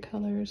all three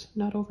colors,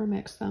 not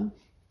overmix them.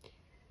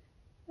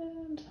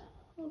 And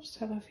I'll just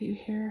have a few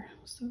here.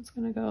 So it's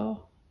going to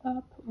go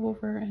up,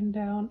 over, and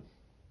down.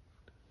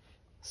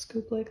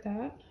 Scoop like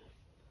that.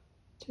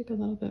 Take a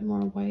little bit more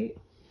white.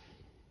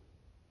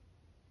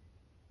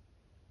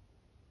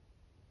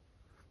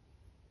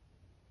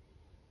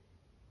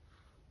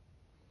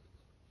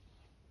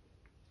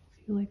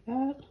 A few like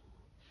that.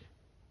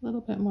 A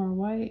little bit more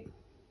white.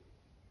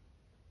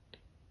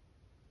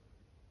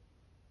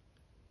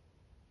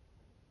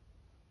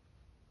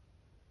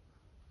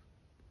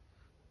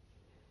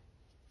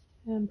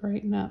 And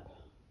brighten up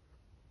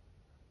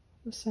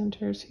the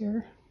centers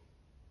here.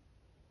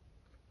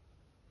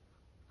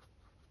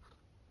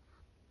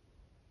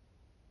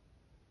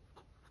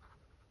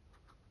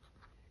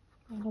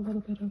 Add a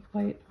little bit of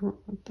white,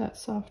 that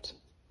soft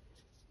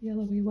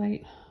yellowy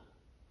white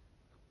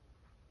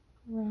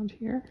around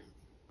here.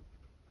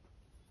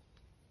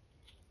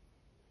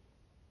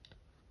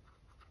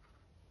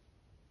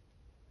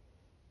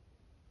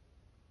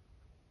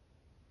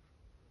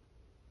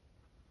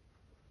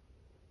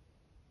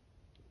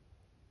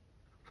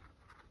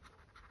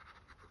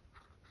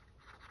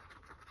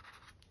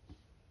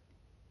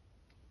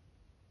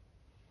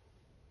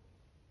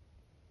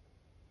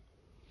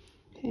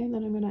 Okay, and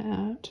then I'm going to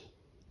add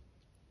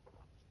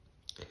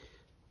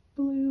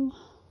blue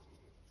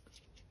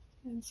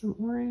and And some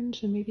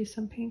orange and maybe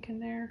some pink in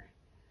there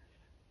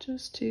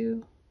just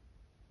to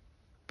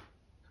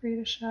create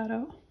a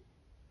shadow.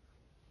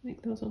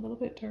 Make those a little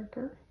bit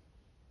darker.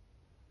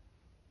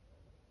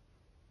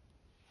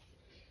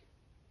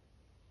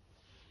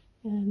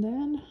 And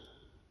then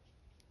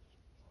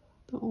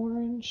the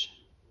orange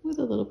with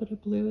a little bit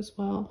of blue as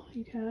well.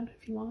 You can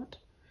if you want.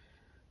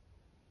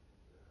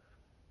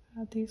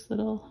 Add these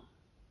little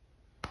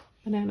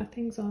banana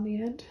things on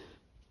the end.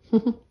 They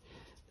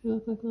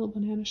look like little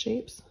banana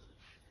shapes.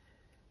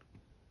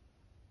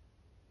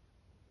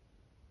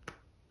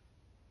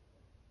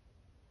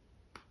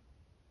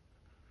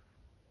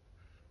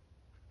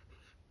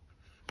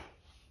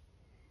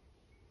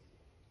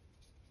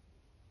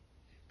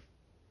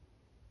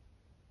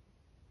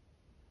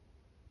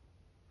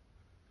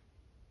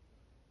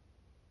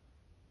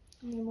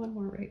 And then one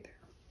more right there.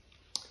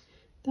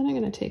 Then I'm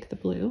going to take the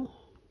blue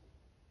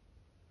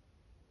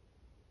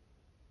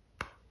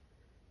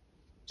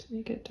to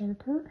make it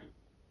darker.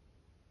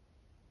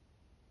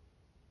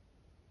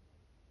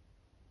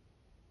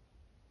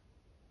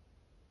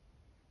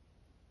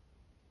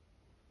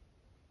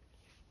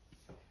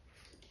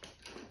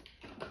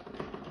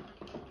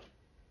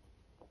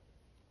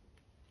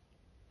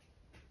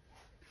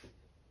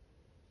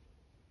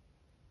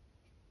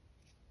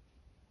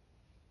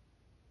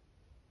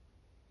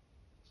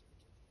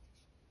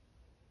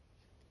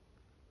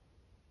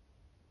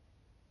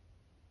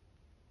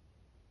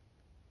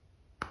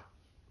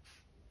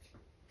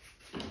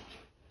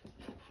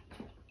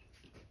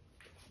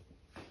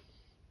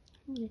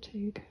 I'm going to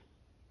take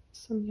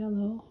some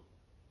yellow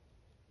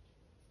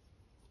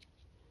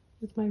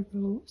with my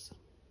rose.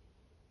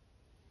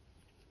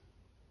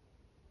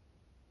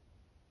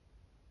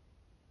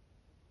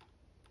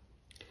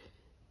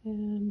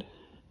 And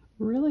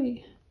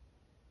really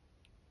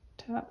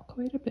tap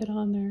quite a bit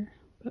on there,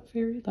 but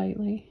very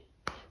lightly.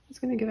 It's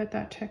going to give it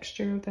that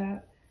texture of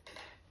that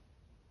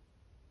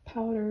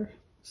powder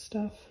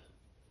stuff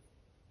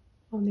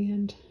on the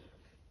end,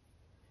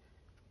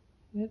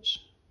 which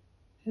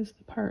is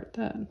the part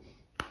that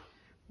a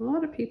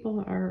lot of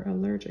people are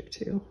allergic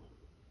to.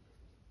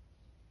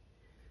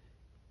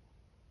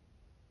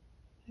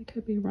 I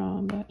could be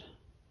wrong, but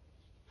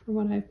from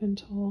what I've been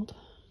told.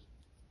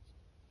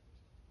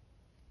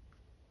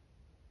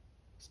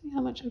 See how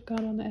much I've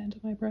got on the end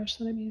of my brush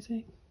that I'm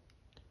using.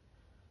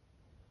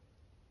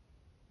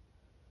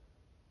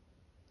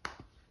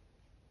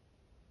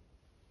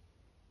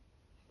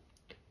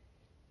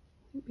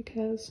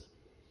 Because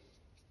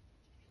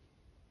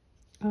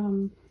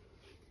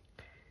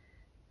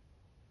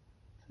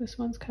this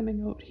one's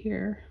coming out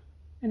here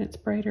and it's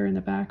brighter in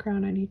the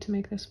background. I need to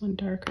make this one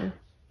darker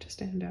to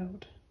stand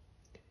out.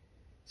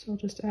 So I'll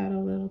just add a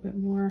little bit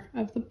more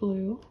of the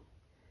blue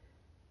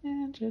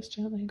and just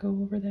gently go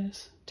over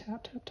this,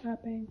 tap, tap,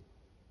 tapping.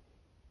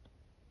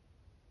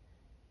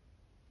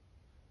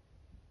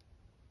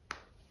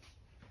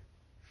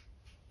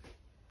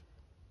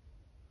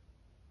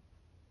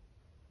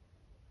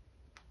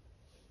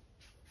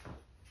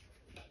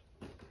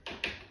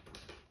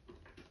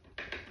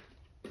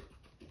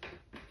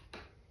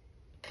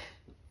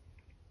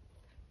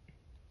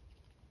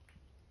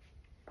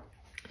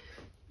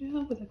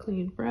 Now with a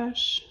clean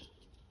brush,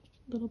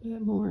 a little bit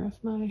more of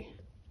my,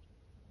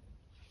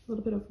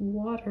 little bit of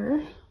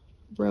water,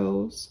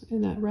 rose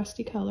in that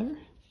rusty color,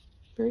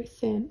 very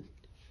thin.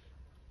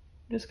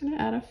 I'm just going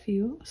to add a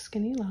few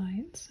skinny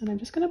lines, and I'm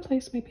just going to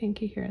place my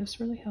pinky here. This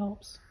really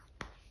helps.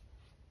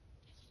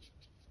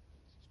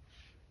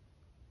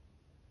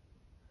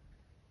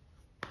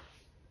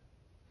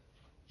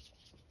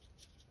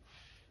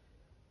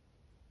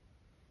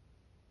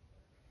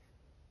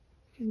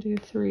 You can do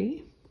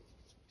 3.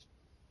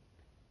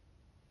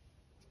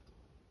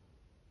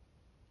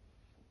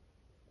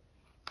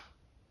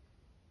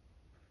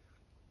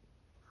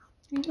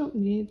 You don't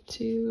need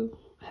to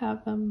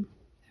have them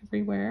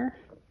everywhere.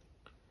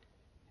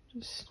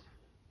 Just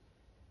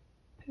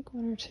pick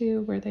 1 or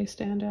 2 where they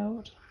stand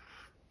out.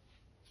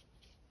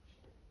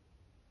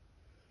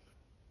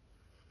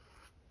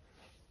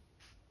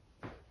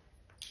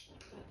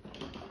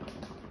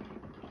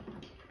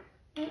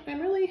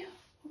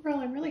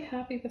 I'm really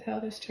happy with how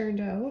this turned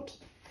out.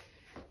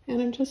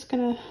 And I'm just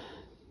gonna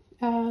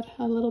add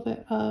a little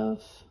bit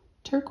of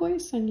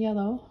turquoise and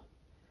yellow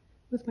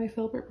with my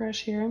filbert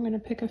brush here. I'm gonna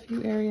pick a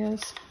few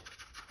areas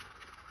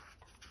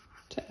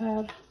to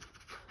add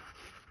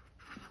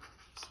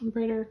some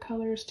brighter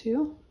colors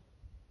too.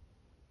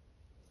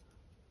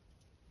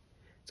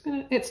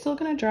 It's still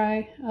gonna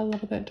dry a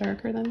little bit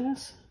darker than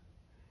this.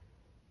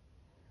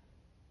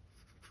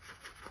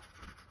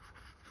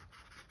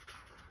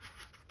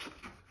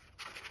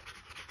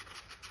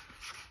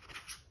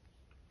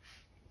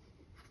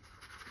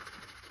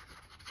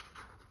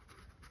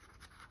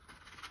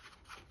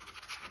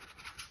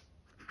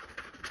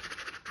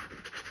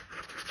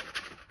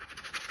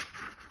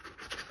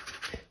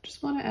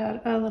 Want to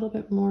add a little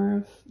bit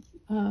more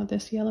of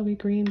this yellowy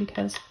green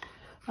because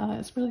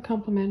it's really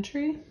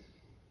complementary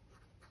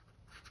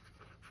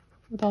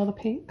with all the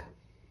pink.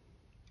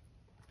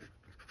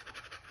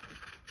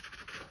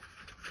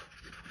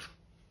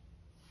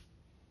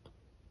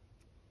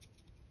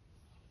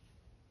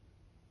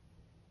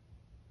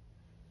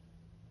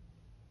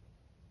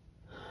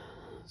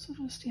 So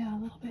just, yeah,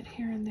 a little bit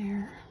here and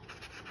there.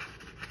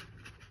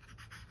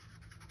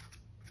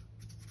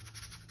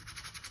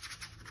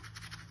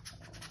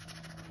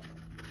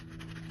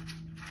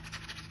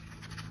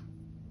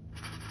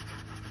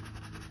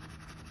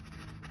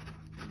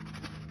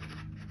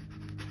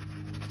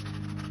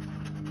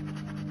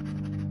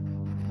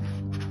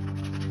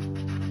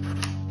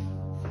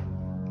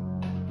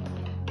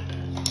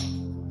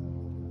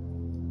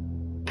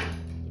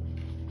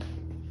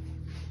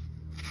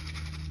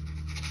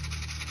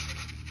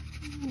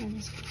 I'm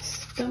just going to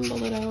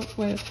stumble it out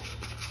with,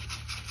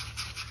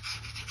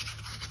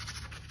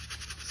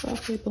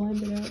 softly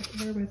blend it out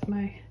here with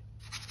my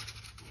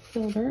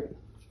filbert,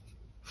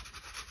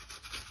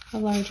 a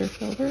larger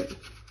filbert.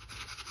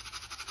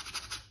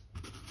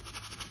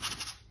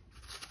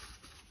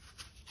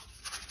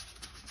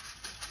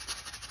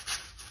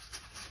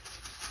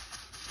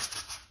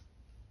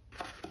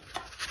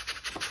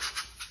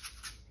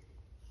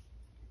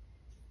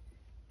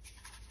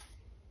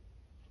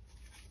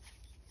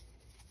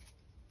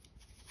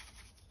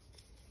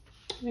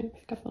 I'm going to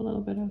pick up a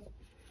little bit of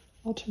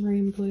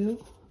ultramarine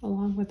blue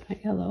along with my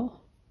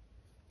yellow.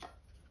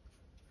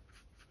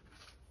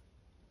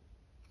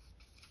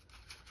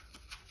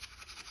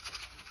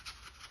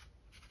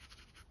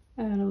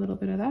 Add a little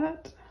bit of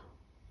that.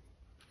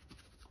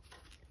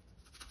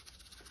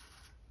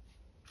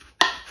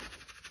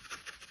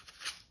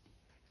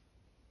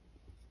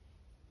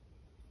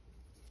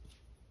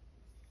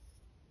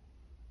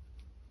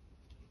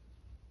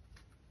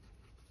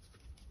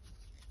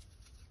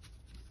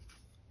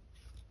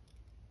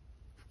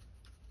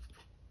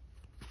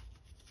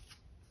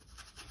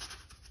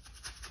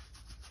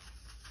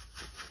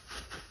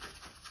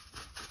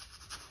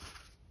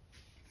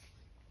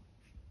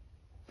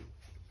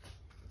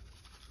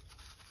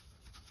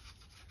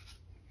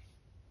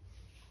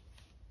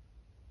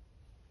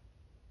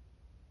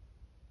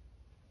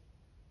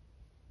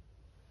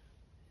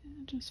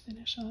 And just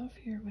finish off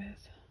here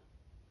with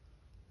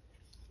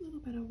a little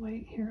bit of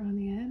white here on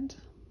the end.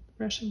 The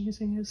brush I'm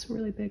using is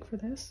really big for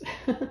this.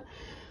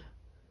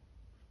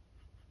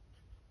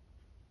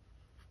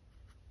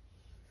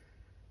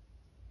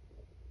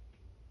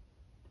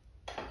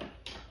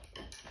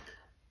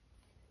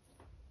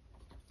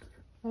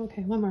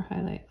 Okay, one more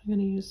highlight. I'm going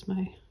to use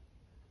my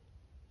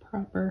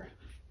proper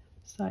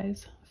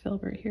size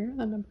filbert here,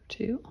 the number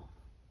 2.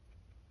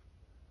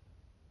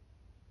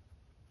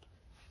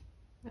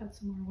 Add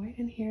some more white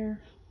in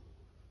here.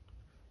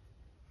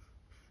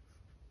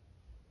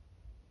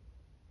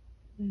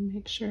 And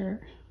make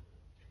sure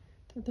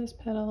that this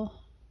petal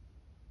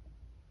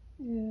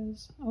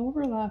is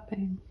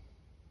overlapping.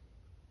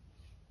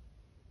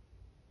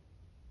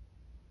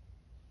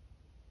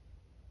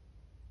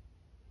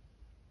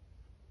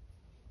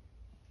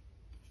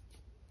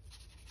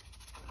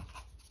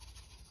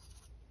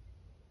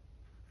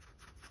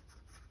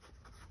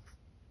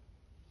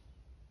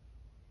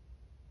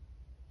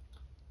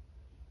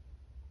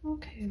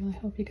 Okay, well, I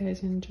hope you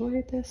guys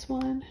enjoyed this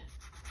one,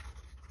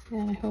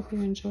 and I hope you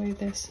enjoyed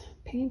this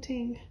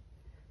painting.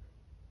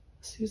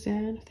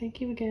 Suzanne, thank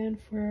you again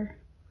for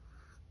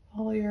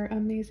all your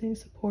amazing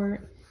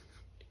support.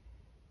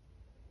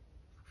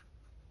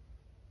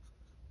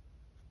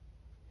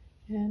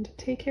 And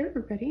take care,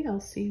 everybody. I'll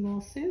see you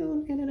all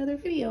soon in another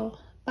video.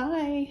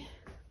 Bye.